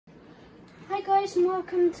Hi guys, and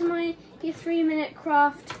welcome to my 3-minute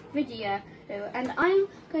craft video, and I'm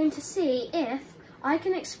going to see if I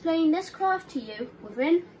can explain this craft to you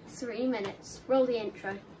within 3 minutes. Roll the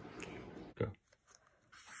intro. Go.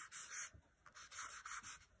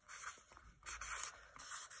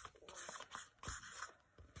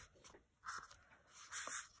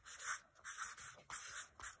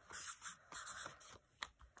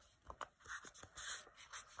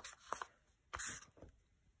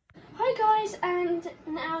 Hi guys, and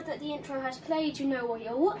now that the intro has played, you know what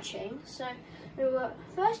you're watching. So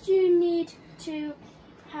first you need to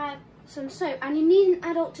have some soap, and you need an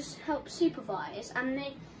adult to help supervise, and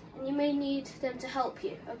you may need them to help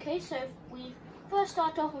you. Okay, so we first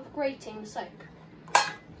start off with grating soap.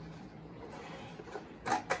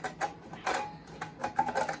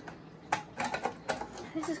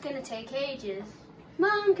 This is going to take ages.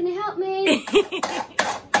 Mum, can you help me?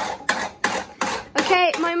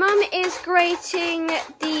 Okay, my mum is grating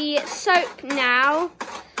the soap now.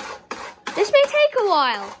 This may take a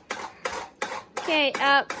while. Okay,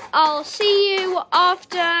 I'll see you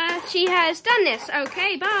after she has done this.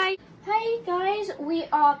 Okay, bye. Hey guys, we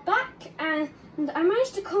are back, and I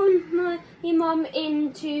managed to con my mum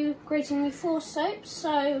into grating me 4 soaps,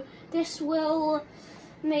 so this will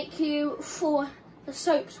make you 4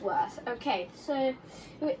 soaps worth. Okay, so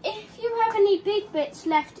if you have any big bits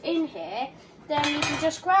left in here, then you can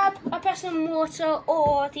just grab a pestle and mortar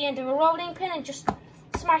or the end of a rolling pin and just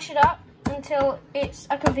smash it up until it's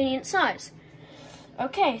a convenient size.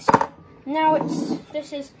 Okay, so now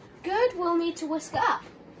this is good. We'll need to whisk it up,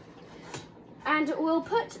 and we'll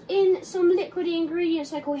put in some liquidy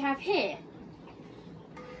ingredients like we have here.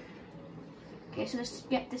 Okay, so let's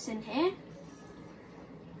get this in here.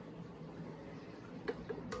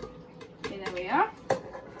 Okay, there we are.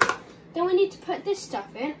 Then we need to put this stuff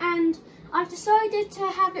in, and I've decided to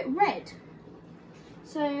have it red.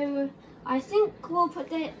 So I think we'll put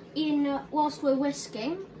that in whilst we're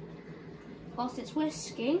whisking. Whilst it's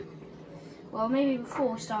whisking, well, maybe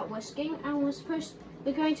before we start whisking, and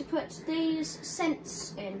we're going to put these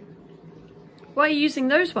scents in. Why are you using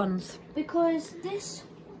those ones? Because this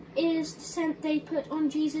is the scent they put on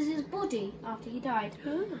Jesus' body after he died.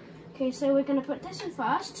 Oh. Okay, so we're going to put this in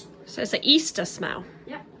first. So it's an Easter smell.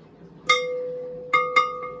 Yep.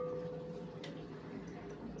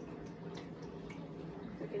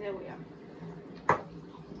 Okay, there we are.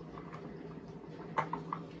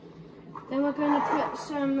 Then we're going to put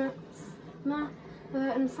some myrrh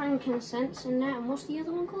and frankincense in there. And what's the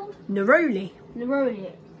other one called? Neroli.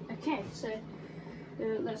 Neroli. Okay, so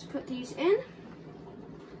let's put these in.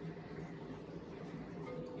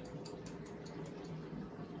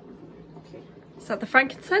 Okay. Is that the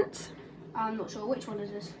frankincense? I'm not sure which one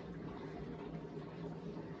is this.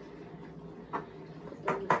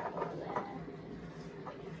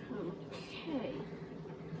 Okay.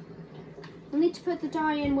 We'll need to put the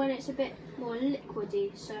dye in when it's a bit more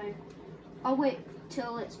liquidy, so I'll wait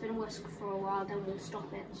till it's been whisked for a while, then we'll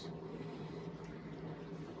stop it.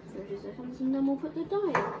 30 seconds, and then we'll put the dye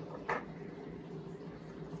in.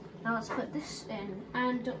 Now let's put this in,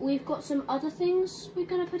 and we've got some other things we're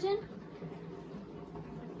going to put in.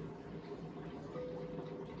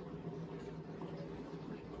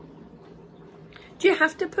 Do you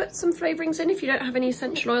have to put some flavourings in if you don't have any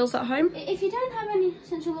essential oils at home? If you don't have any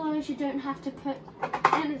essential oils, you don't have to put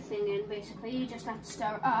anything in, basically. You just have to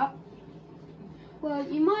stir it up. Well,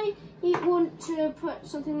 you might want to put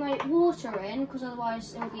something like water in, because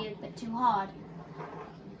otherwise it'll be a bit too hard.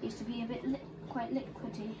 It used to be a bit quite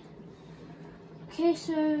liquidy. Okay,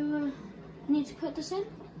 so we need to put this in.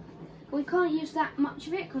 We can't use that much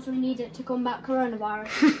of it because we need it to combat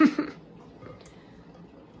coronavirus.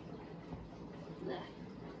 There.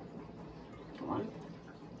 Come on.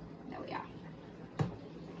 There we are.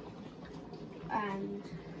 And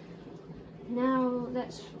now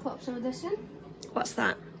let's pop some of this in. What's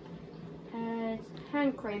that?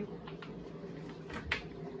 Hand cream.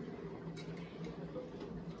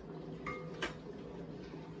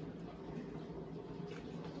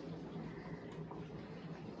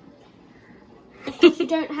 You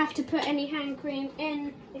don't have to put any hand cream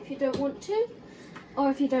in if you don't want to, or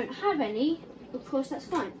if you don't have any, of course that's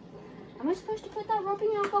fine. Am I supposed to put that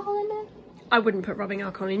rubbing alcohol in there? I wouldn't put rubbing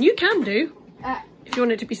alcohol in. You can do, if you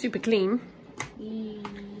want it to be super clean.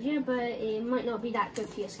 Yeah, but it might not be that good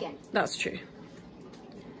for your skin. That's true.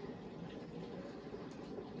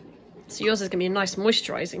 So yours is going to be a nice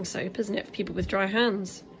moisturising soap, isn't it, for people with dry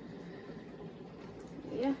hands?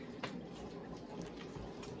 Yeah.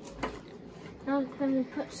 Now then we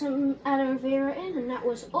put some aloe vera in, and that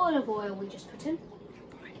was olive oil we just put in.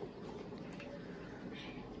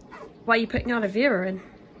 Why are you putting aloe vera in?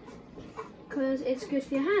 Because it's good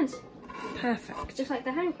for your hands. Perfect. Just like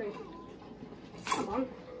the hand cream. Come on.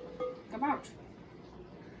 Come out.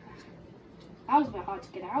 That was a bit hard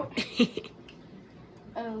to get out.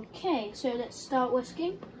 Okay, so let's start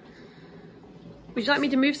whisking. Would you like me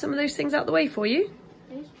to move some of those things out the way for you?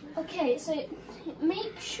 Okay, so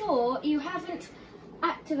make sure you haven't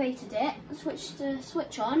activated it, switch the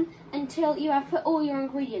switch on, until you have put all your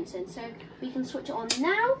ingredients in. So we can switch it on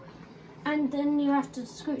now, and then you have to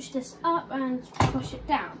scooch this up and push it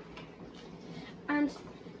down. And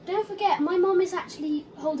don't forget, my mom is actually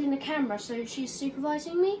holding the camera, so she's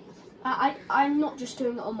supervising me. I'm not just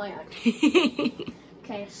doing it on my own.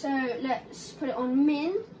 Okay, so let's put it on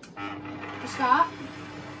min to start.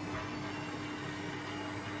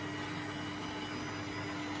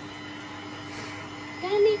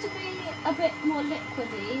 Gonna need to be a bit more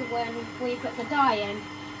liquidy when we put the dye in.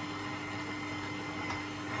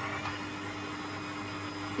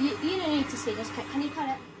 You don't need to see this. Can you cut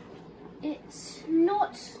it? It's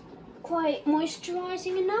not quite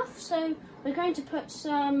moisturising enough, so we're going to put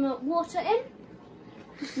some water in,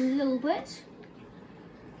 just a little bit.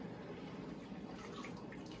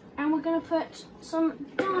 And we're going to put some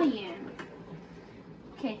dye in.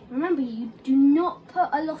 Okay, remember, you do not put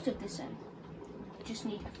a lot of this in. You just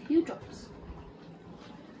need a few drops.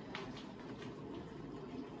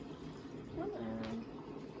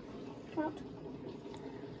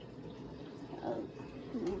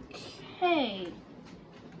 Okay.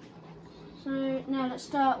 So now let's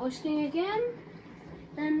start whisking again.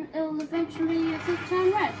 Then it'll eventually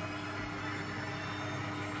turn red.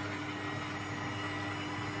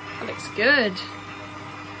 That looks good.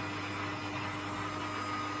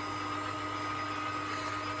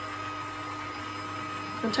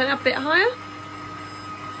 Want to turn it up a bit higher?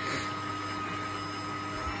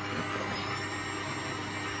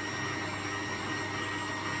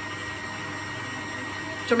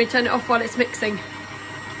 Do you want me to turn it off while it's mixing?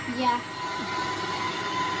 Yeah.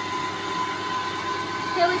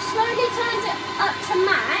 So we've slowly turned it up to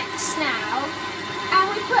max now, and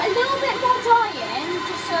we put a little bit more dye in,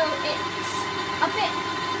 just so it's a bit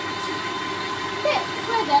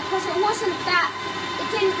further, because it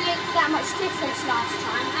didn't make that much difference last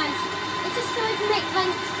time, and it's just going to make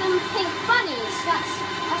like some pink bunnies.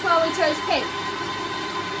 That's why we chose pink.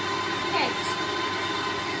 Okay.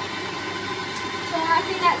 So I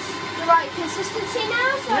think that's the right consistency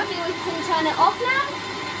now, so I think we can turn it off now.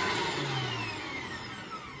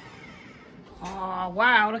 Oh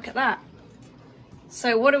wow, look at that.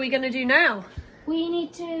 So what are we going to do now? We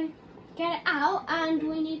need to get it out and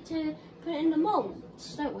we need to put it in the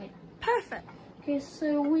molds, don't we? Perfect. Okay,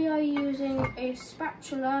 so we are using a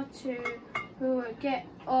spatula to get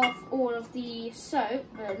off all of the soap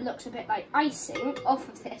that looks a bit like icing off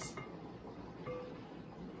of this.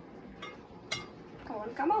 Come on,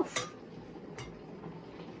 come off.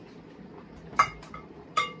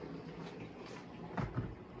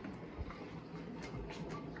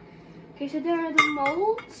 Okay, so there are the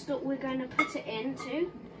molds that we're going to put it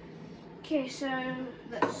into. Okay, so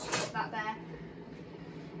let's put that there.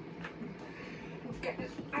 Let's get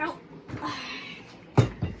this out.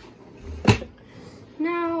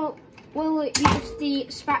 Now we'll use the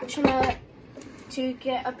spatula to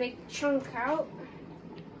get a big chunk out.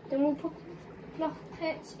 Then we'll plop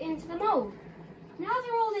it into the mold. Now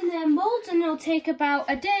they're all in their molds, and they'll take about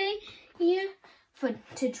a day here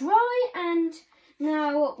to dry, and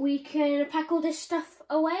now we can pack all this stuff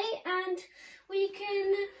away and we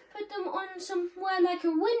can put them on somewhere like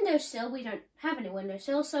a windowsill. We don't have any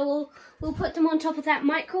windowsill, so we'll put them on top of that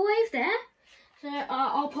microwave there. So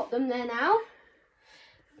I'll pop them there now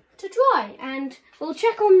to dry, and we'll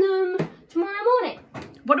check on them tomorrow morning.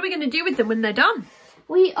 What are we going to do with them when they're done?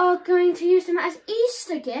 We are going to use them as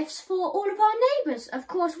Easter gifts for all of our neighbours. Of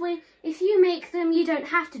course, if you make them, you don't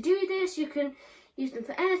have to do this. You can use them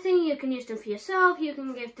for anything. You can use them for yourself. You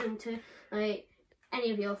can give them to like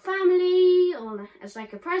any of your family, or as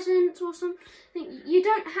like a present or something. You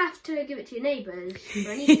don't have to give it to your neighbours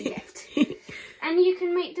for an Easter gift. And you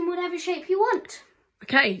can make them whatever shape you want.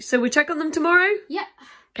 Okay, so we'll check on them tomorrow? Yep.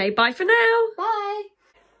 Okay, bye for now. Bye.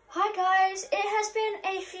 Hi guys, it has been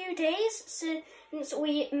a few days since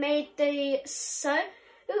we made the soap,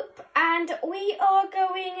 and we are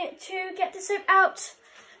going to get the soap out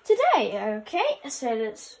today. Okay, so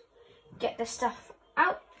let's get the stuff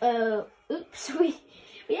out. Oops, we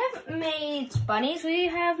haven't made bunnies, we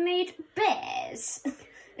have made bears.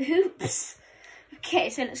 Oops. Okay,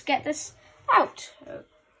 so let's get this out.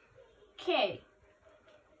 Okay.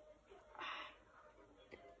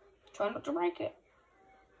 Try not to break it.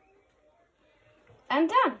 And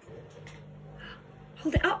done.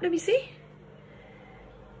 Hold it up, let me see.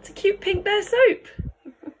 It's a cute pink bear soap.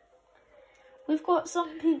 We've got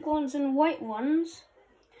some pink ones and white ones.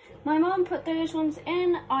 My mum put those ones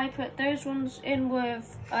in. I put those ones in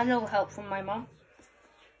with a little help from my mum.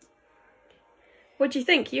 What do you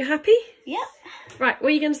think? You happy? Yep. Right, what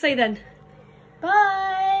are you going to say then?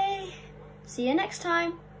 Bye. See you next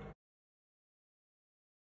time.